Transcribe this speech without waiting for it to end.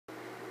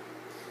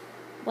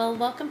Well,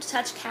 welcome to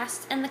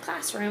TouchCast in the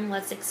classroom.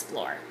 Let's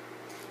explore.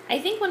 I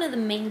think one of the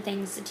main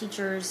things that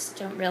teachers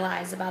don't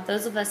realize about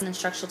those of us in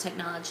instructional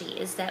technology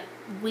is that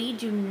we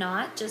do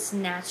not just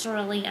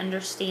naturally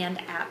understand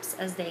apps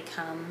as they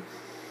come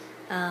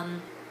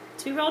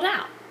to be rolled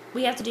out.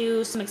 We have to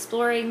do some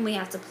exploring, we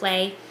have to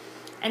play.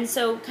 And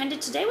so kind of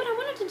today what I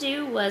wanted to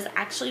do was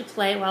actually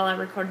play while I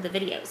recorded the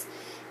videos.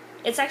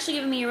 It's actually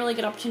given me a really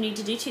good opportunity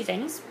to do two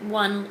things.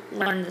 One,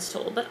 learn this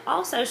tool, but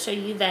also show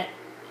you that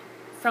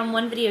from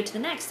one video to the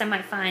next, I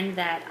might find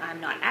that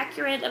I'm not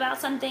accurate about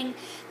something,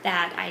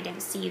 that I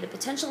don't see the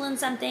potential in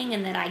something,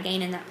 and that I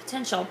gain in that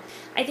potential.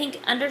 I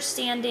think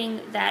understanding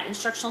that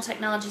instructional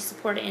technology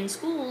support in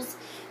schools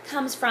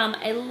comes from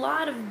a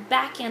lot of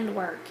back-end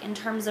work in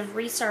terms of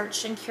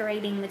research and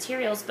curating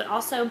materials, but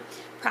also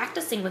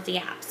practicing with the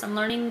apps and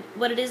learning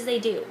what it is they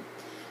do.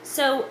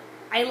 So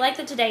I like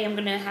that today I'm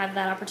going to have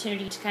that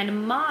opportunity to kind of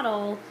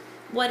model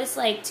what it's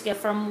like to go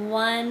from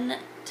one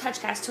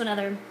TouchCast to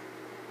another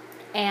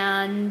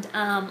and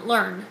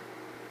learn,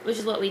 which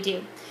is what we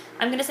do.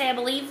 I'm going to say I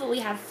believe we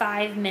have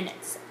 5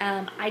 minutes.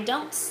 I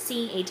don't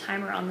see a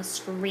timer on the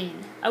screen.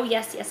 Oh,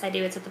 yes, I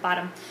do. It's at the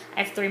bottom.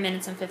 I have 3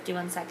 minutes and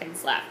 51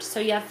 seconds left. So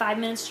you have 5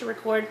 minutes to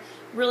record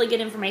really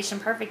good information,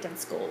 perfect in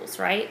schools,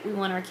 right? We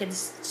want our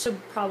kids to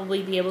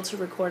probably be able to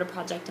record a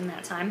project in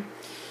that time.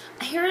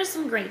 Here are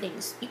some great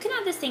things. You can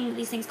have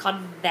these things called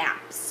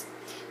VAPs.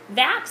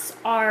 VAPs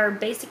are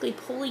basically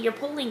you're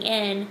pulling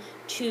in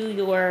to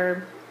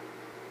your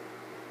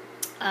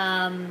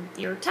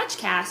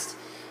TouchCast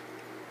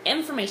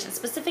information,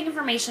 specific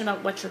information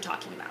about what you're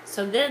talking about.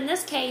 So then in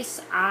this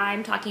case,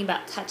 I'm talking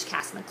about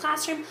TouchCast in the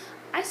classroom.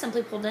 I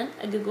simply pulled in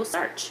a Google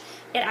search.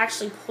 It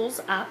actually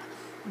pulls up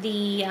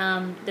the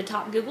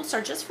top Google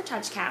searches for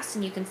TouchCast,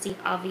 and you can see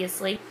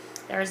obviously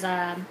there's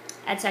a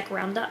EdTech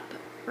Roundup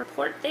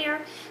report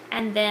there,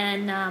 and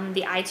then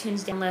the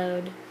iTunes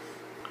download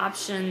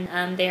option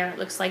there. It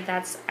looks like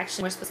that's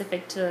actually more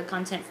specific to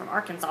content from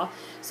Arkansas.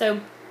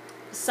 So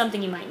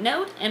something you might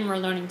note, and we're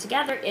learning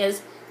together,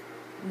 is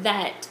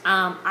that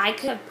I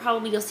could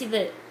have you'll see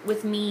that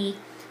with me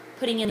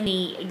putting in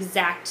the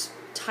exact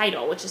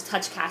title, which is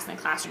TouchCast in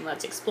the Classroom,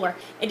 Let's Explore,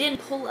 it didn't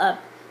pull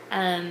up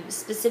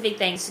specific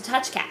things to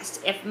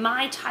TouchCast. If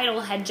my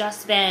title had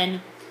just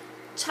been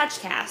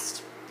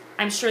TouchCast,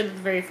 I'm sure that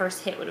the very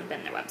first hit would have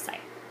been their website.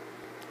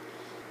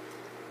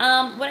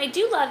 What I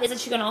do love is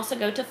that you can also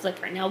go to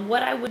Flickr. Now,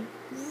 what I would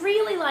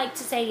really like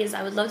to say is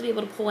I would love to be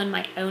able to pull in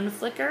my own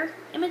Flickr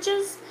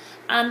images.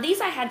 These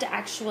I had to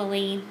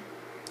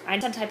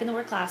type in the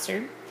word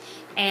classroom,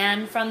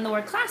 and from the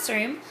word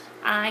classroom,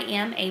 I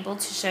am able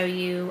to show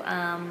you,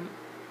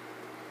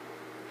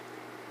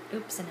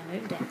 oops, and I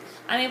moved it.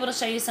 I'm able to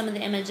show you some of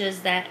the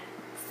images that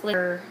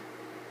Flickr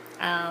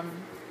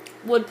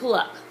would pull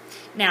up.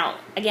 Now,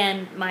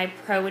 again, my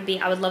pro would be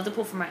I would love to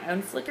pull from my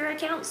own Flickr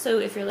account, so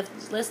if you're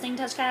listening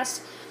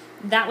TouchCast,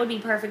 that would be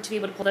perfect to be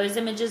able to pull those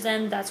images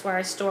in. That's where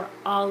I store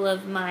all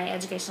of my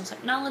educational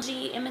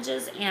technology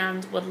images,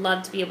 and would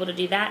love to be able to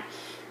do that.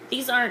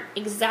 These aren't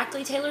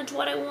exactly tailored to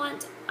what I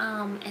want,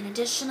 and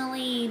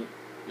additionally,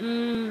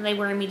 they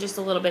worry me just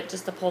a little bit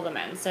just to pull them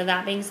in. So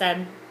that being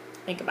said,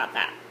 think about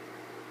that.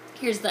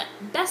 Here's the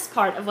best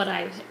part of what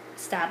I've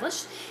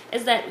established,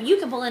 is that you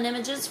can pull in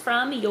images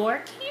from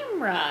your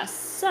camera.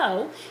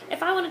 So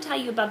if I want to tell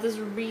you about this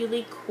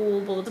really cool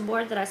bulletin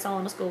board that I saw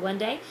in a school one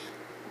day,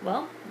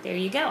 well, there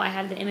you go. I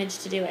have the image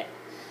to do it.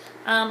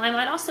 I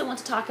might also want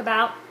to talk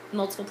about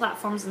multiple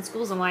platforms in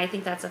schools and why I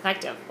think that's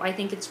effective. Why I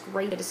think it's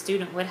great that a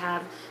student would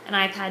have an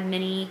iPad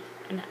mini,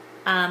 an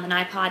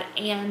iPod,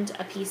 and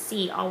a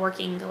PC all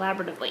working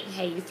collaboratively.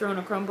 Hey, you throw in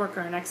a Chromebook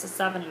or an Nexus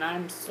 7 and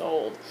I'm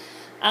sold.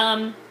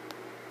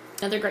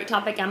 Another great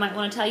topic I might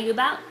want to tell you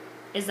about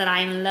is that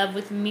I am in love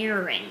with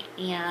mirroring,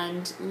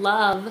 and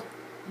love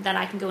that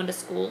I can go into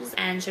schools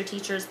and show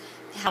teachers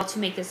how to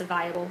make this a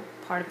viable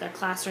part of their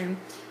classroom.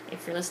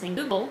 If you're listening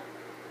Google,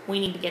 we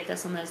need to get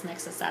this on those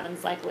Nexus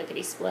 7s like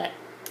lickety-split.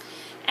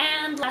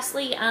 And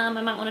lastly, I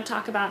might want to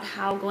talk about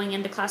how going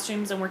into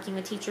classrooms and working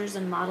with teachers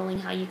and modeling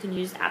how you can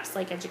use apps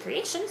like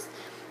EduCreations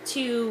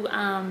to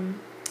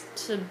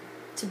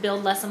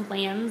build lesson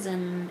plans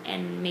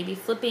and maybe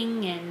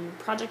flipping and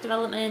project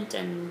development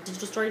and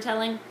digital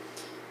storytelling.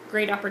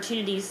 Great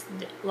opportunities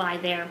lie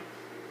there.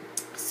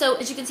 So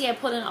as you can see, I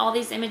put in all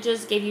these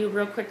images, gave you a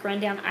real quick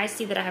rundown. I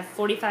see that I have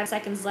 45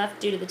 seconds left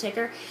due to the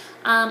ticker.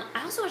 I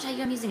also want to tell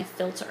you I'm using a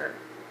filter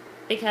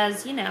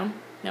because, no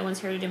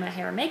one's here to do my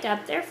hair or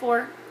makeup,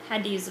 therefore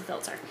had to use a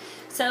filter.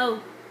 So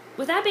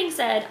with that being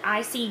said,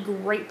 I see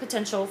great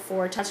potential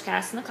for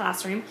TouchCast in the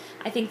classroom.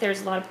 I think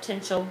there's a lot of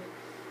potential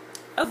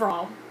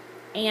overall.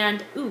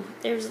 And,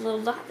 there's a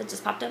little dot that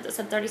just popped up that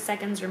said 30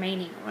 seconds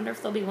remaining. I wonder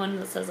if there'll be one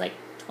that says,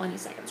 20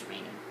 seconds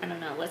remaining. I don't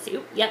know. Let's see.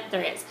 Yep,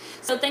 there is.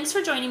 So thanks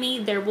for joining me.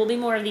 There will be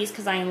more of these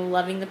because I am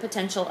loving the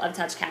potential of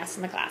TouchCast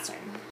in the classroom.